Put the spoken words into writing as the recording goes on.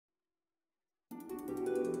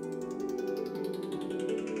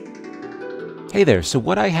Hey there, so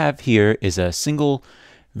what I have here is a single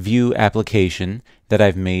view application that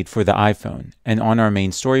I've made for the iPhone. And on our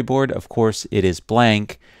main storyboard, of course, it is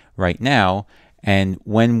blank right now. And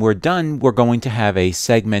when we're done, we're going to have a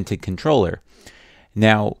segmented controller.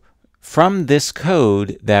 Now, from this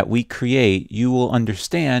code that we create, you will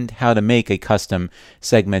understand how to make a custom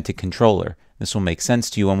segmented controller. This will make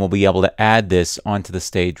sense to you, and we'll be able to add this onto the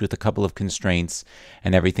stage with a couple of constraints,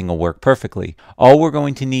 and everything will work perfectly. All we're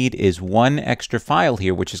going to need is one extra file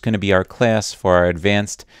here, which is going to be our class for our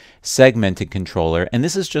advanced segmented controller, and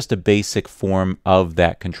this is just a basic form of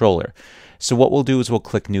that controller. So what we'll do is we'll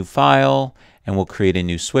click New File, and we'll create a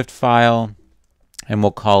new Swift file, and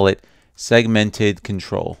we'll call it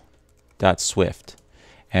segmentedcontrol.swift,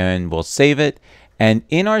 and we'll save it. And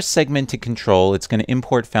in our segmented control, it's going to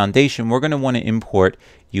import Foundation. We're going to want to import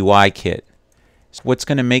UIKit. So what's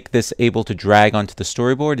going to make this able to drag onto the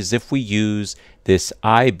storyboard is if we use this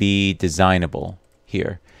IB designable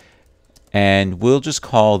here. And we'll just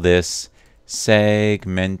call this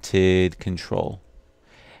segmented control.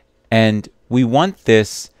 And we want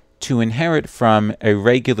this to inherit from a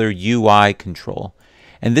regular UI control.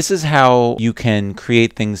 And this is how you can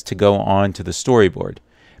create things to go onto the storyboard.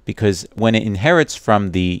 Because when it inherits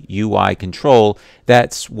from the UI control,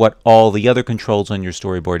 that's what all the other controls on your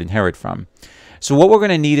storyboard inherit from. So what we're going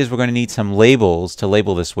to need is we're going to need some labels to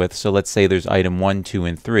label this with. So let's say there's item 1, 2,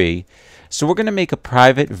 and 3. So we're going to make a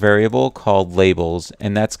private variable called labels,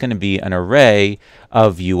 and that's going to be an array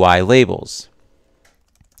of UI labels.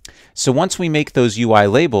 So once we make those UI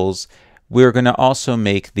labels, we're going to also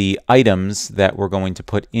make the items that we're going to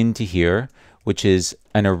put into here, which is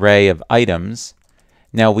an array of items.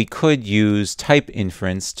 Now we could use type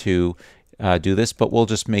inference to do this, but we'll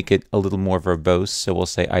just make it a little more verbose. So we'll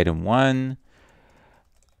say item 1,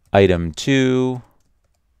 item 2,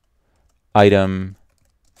 item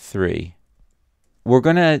 3. We're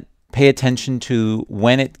going to pay attention to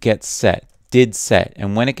when it gets set, did set.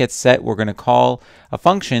 And when it gets set, we're going to call a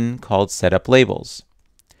function called setupLabels.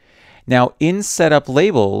 Now in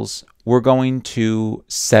setupLabels, we're going to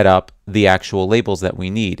set up the actual labels that we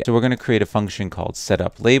need. So we're going to create a function called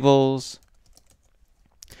setupLabels.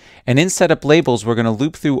 And in setupLabels, we're going to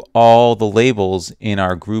loop through all the labels in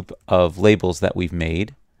our group of labels that we've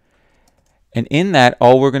made. And in that,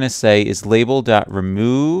 all we're going to say is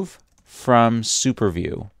label.remove from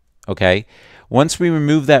superview. Okay? Once we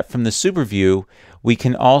remove that from the superview, we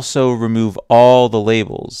can also remove all the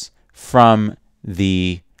labels from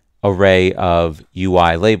the array of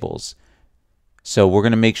UI labels. So we're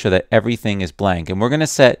going to make sure that everything is blank, and we're going to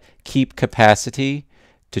set keep capacity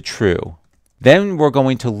to true. Then we're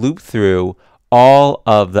going to loop through all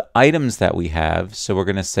of the items that we have. So we're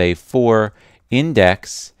going to say for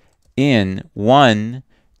index in 1,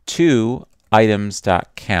 2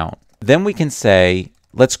 items.count. Then we can say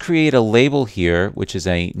let's create a label here, which is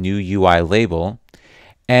a new UI label,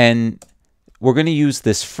 and we're going to use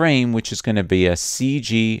this frame, which is going to be a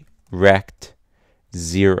CG rect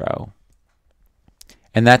 0.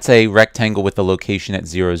 And that's a rectangle with a location at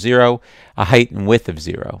 0, 0, a height and width of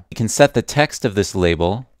 0. You can set the text of this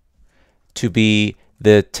label to be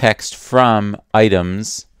the text from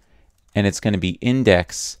items, and it's going to be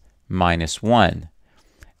index -1.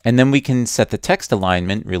 And then we can set the text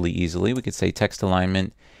alignment really easily. We could say text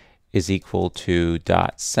alignment is equal to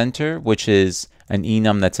 .center, which is an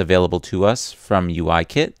enum that's available to us from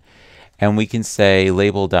UIKit. And we can say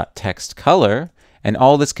label.textColor, and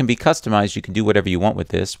all this can be customized. You can do whatever you want with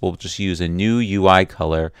this. We'll just use a new UI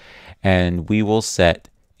color, and we will set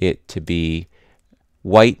it to be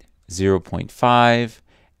white 0.5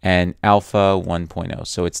 and alpha 1.0.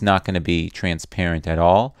 So it's not going to be transparent at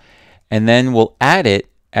all. And then we'll add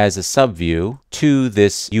it as a subview to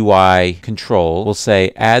this UI control. We'll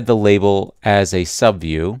say add the label as a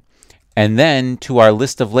subview, and then to our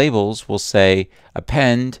list of labels, we'll say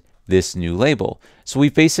append this new label. So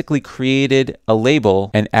we've basically created a label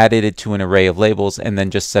and added it to an array of labels, and then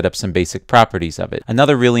just set up some basic properties of it.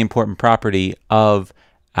 Another really important property of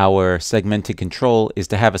our segmented control is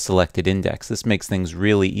to have a selected index. This makes things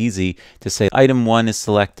really easy to say item 1 is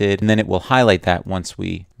selected, and then it will highlight that once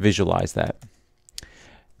we visualize that.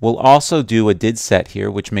 We'll also do a did set here,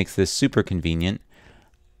 which makes this super convenient.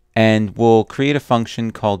 And we'll create a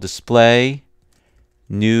function called display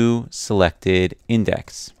new selected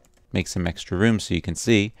index. Make some extra room so you can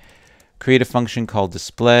see. Create a function called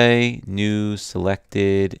display new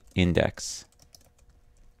selected index.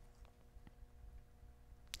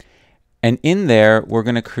 And in there, we're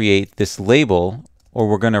going to create this label, or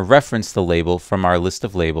we're going to reference the label from our list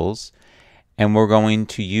of labels, and we're going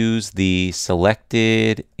to use the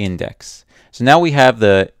selected index. So now we have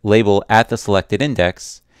the label at the selected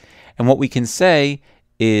index, and what we can say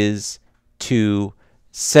is to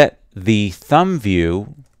set the thumb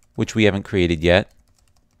view, which we haven't created yet,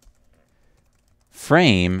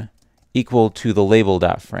 frame equal to the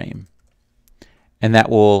label.frame. And that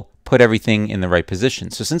will put everything in the right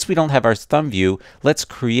position. So since we don't have our thumb view, let's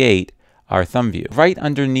create our thumb view. Right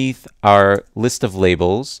underneath our list of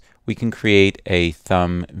labels, we can create a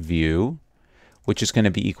thumb view, which is going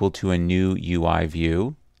to be equal to a new UI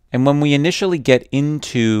view. And when we initially get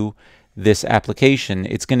into this application,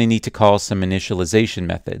 it's going to need to call some initialization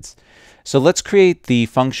methods. So let's create the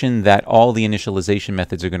function that all the initialization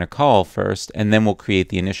methods are going to call first, and then we'll create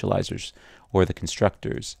the initializers, or the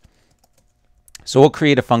constructors. So we'll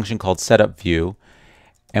create a function called setupView,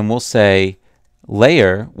 and we'll say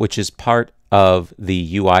layer, which is part of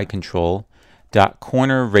the UI control, dot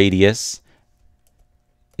corner radius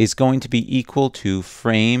is going to be equal to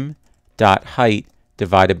frame dot height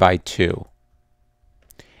divided by 2.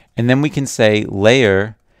 And then we can say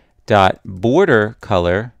layer dot border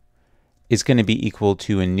color is going to be equal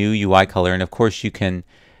to a new UI color, and of course you can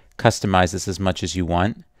customize this as much as you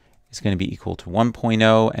want. It's going to be equal to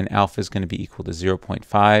 1.0, and alpha is going to be equal to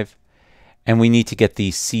 0.5, and we need to get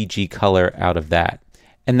the CG color out of that.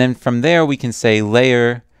 And then from there we can say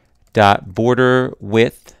layer dot border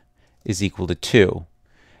width is equal to 2.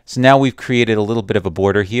 So now we've created a little bit of a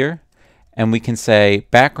border here, and we can say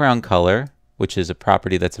background color, which is a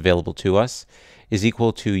property that's available to us, is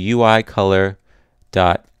equal to UI color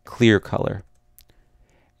dot clear color.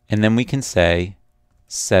 And then we can say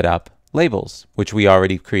setup labels, which we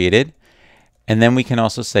already created. And then we can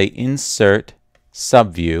also say insert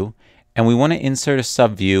subview, and we want to insert a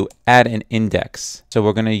subview at an index. So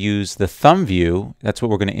we're going to use the thumb view, that's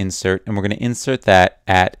what we're going to insert, and we're going to insert that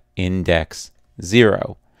at index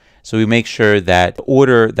 0. So we make sure that the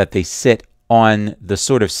order that they sit on the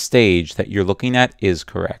sort of stage that you're looking at is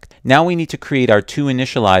correct. Now we need to create our two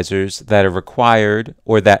initializers that are required,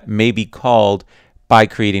 or that may be called by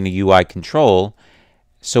creating a UI control.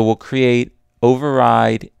 So we'll create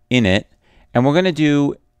override init, and we're going to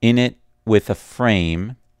do init with a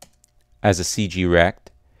frame as a CG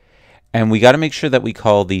rect. And we got to make sure that we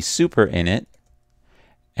call the super init,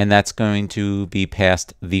 and that's going to be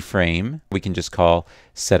past the frame. We can just call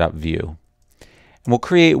setup view. And we'll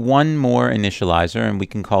create one more initializer, and we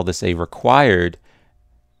can call this a required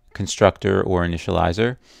constructor or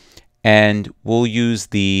initializer. And we'll use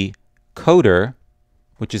the coder,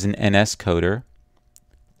 which is an NS coder.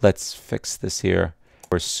 Let's fix this here.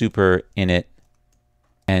 Or super init,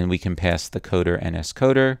 and we can pass the coder NS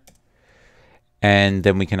coder. And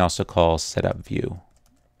then we can also call setup view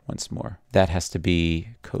once more. That has to be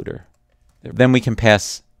coder. Then we can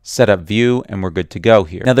pass setup view, and we're good to go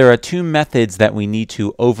here. Now there are two methods that we need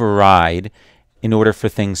to override in order for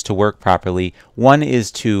things to work properly. One is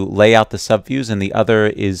to lay out the subviews, and the other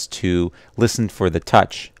is to listen for the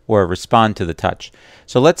touch or respond to the touch.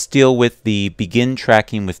 So let's deal with the begin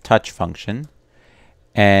tracking with touch function,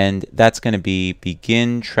 and that's going to be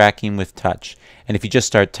begin tracking with touch. And if you just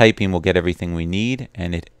start typing, we'll get everything we need,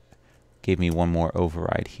 and it gave me one more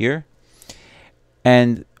override here.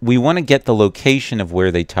 And we want to get the location of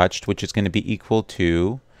where they touched, which is going to be equal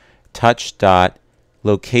to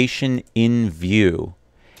touch.location in view.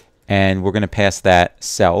 And we're going to pass that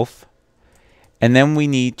self. And then we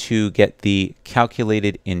need to get the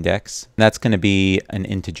calculated index. That's going to be an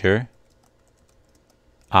integer,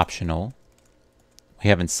 optional.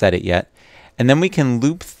 We haven't set it yet. And then we can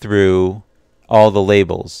loop through all the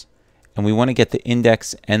labels. And we want to get the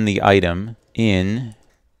index and the item in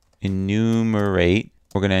enumerate.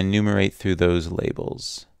 We're going to enumerate through those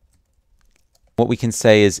labels. What we can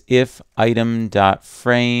say is if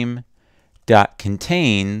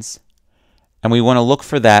item.frame.contains, and we want to look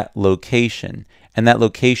for that location, and that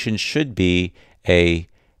location should be a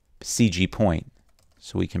CG point,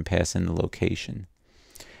 so we can pass in the location.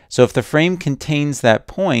 So if the frame contains that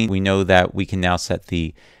point, we know that we can now set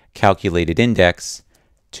the calculated index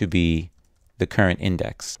to be the current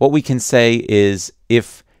index. What we can say is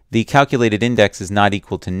if the calculated index is not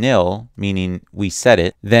equal to nil, meaning we set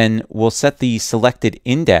it, then we'll set the selected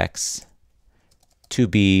index to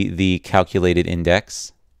be the calculated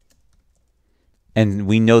index. And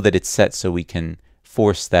we know that it's set, so we can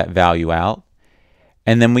force that value out.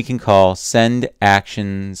 And then we can call send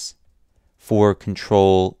actions for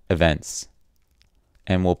control events.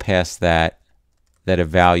 And we'll pass that a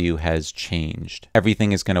value has changed.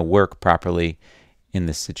 Everything is going to work properly in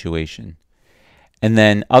this situation. And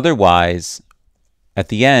then otherwise, at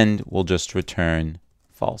the end, we'll just return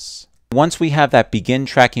false. Once we have that begin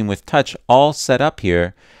tracking with touch all set up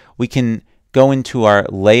here, we can go into our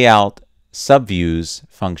layout subviews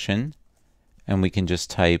function, and we can just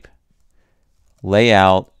type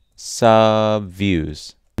layout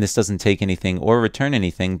subviews. This doesn't take anything or return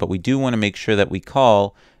anything, but we do want to make sure that we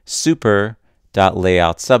call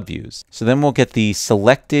super.layoutSubviews. So then we'll get the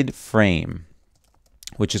selected frame,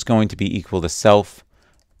 which is going to be equal to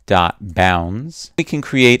self.bounds. We can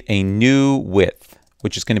create a new width,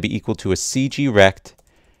 which is going to be equal to a cgrect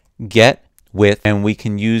get width, and we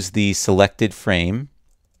can use the selected frame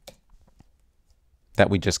that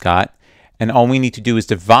we just got, and all we need to do is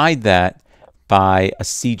divide that by a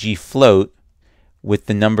cg float with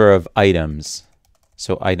the number of items.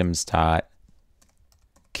 So items dot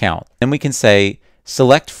count. Then we can say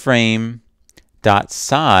select frame dot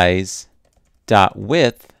size dot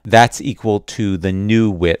width, that's equal to the new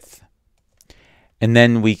width. And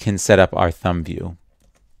then we can set up our thumb view.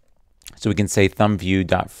 So we can say thumb view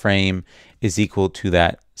dot frame is equal to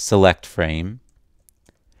that select frame.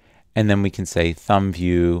 And then we can say thumb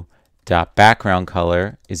view dot background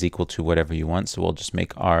color is equal to whatever you want. So we'll just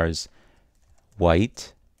make ours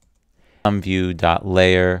white. Thumb view dot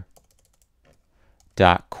layer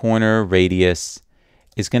dot corner radius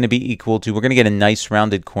is going to be equal to, we're going to get a nice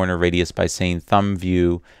rounded corner radius by saying thumb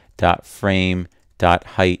view dot frame dot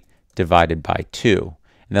height divided by 2.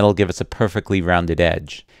 And that'll give us a perfectly rounded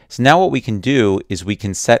edge. So now what we can do is we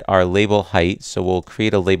can set our label height. So we'll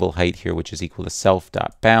create a label height here, which is equal to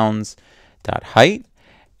self.bounds.height.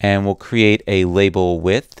 And we'll create a label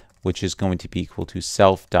width, which is going to be equal to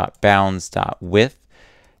self.bounds.width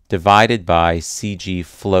divided by cg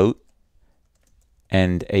float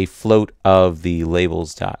and a float of the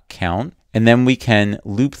labels.count. And then we can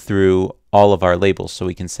loop through all of our labels. So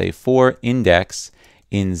we can say for index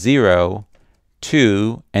in 0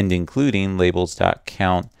 to and including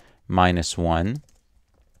labels.count -1.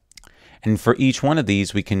 And for each one of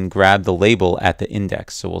these, we can grab the label at the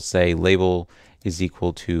index. So we'll say label is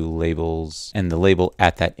equal to labels and the label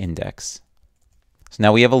at that index. So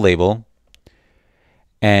now we have a label,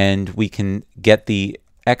 and we can get the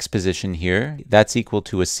x position here. That's equal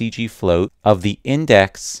to a cg float of the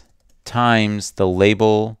index times the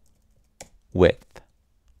label width.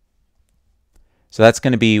 So that's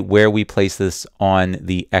going to be where we place this on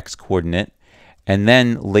the x coordinate. And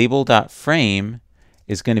then label.frame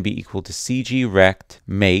is going to be equal to cgrect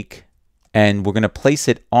make, and we're going to place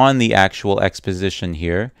it on the actual x position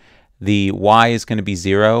here. The y is going to be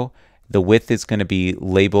 0, the width is going to be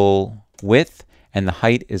label width, and the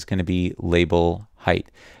height is going to be label height.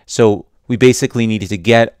 So we basically needed to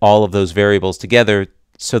get all of those variables together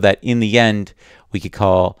so that in the end we could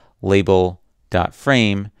call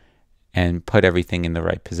label.frame and put everything in the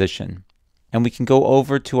right position. And we can go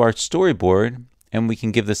over to our storyboard and we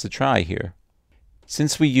can give this a try here.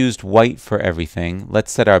 Since we used white for everything,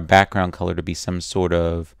 let's set our background color to be some sort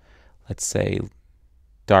of, let's say,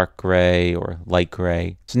 dark gray or light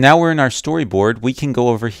gray. So now we're in our storyboard. We can go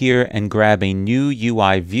over here and grab a new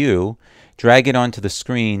UI view, drag it onto the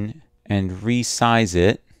screen, and resize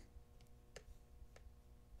it.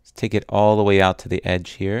 Let's take it all the way out to the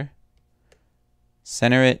edge here.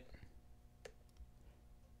 Center it.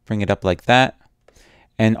 Bring it up like that.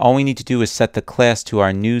 And all we need to do is set the class to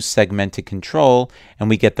our new segmented control, and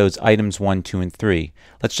we get those items 1, 2, and 3.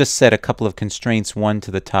 Let's just set a couple of constraints, 1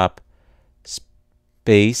 to the top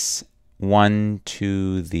space, 1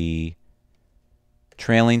 to the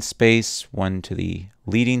trailing space, 1 to the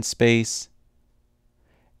leading space,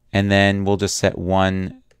 and then we'll just set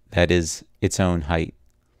 1 that is its own height.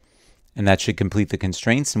 And that should complete the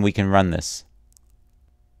constraints, and we can run this.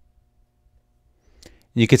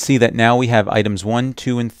 You can see that now we have items 1,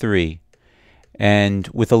 2, and 3. And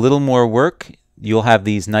with a little more work, you'll have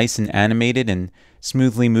these nice and animated and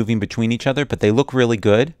smoothly moving between each other, but they look really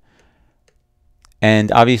good.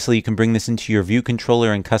 And obviously you can bring this into your view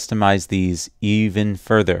controller and customize these even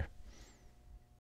further.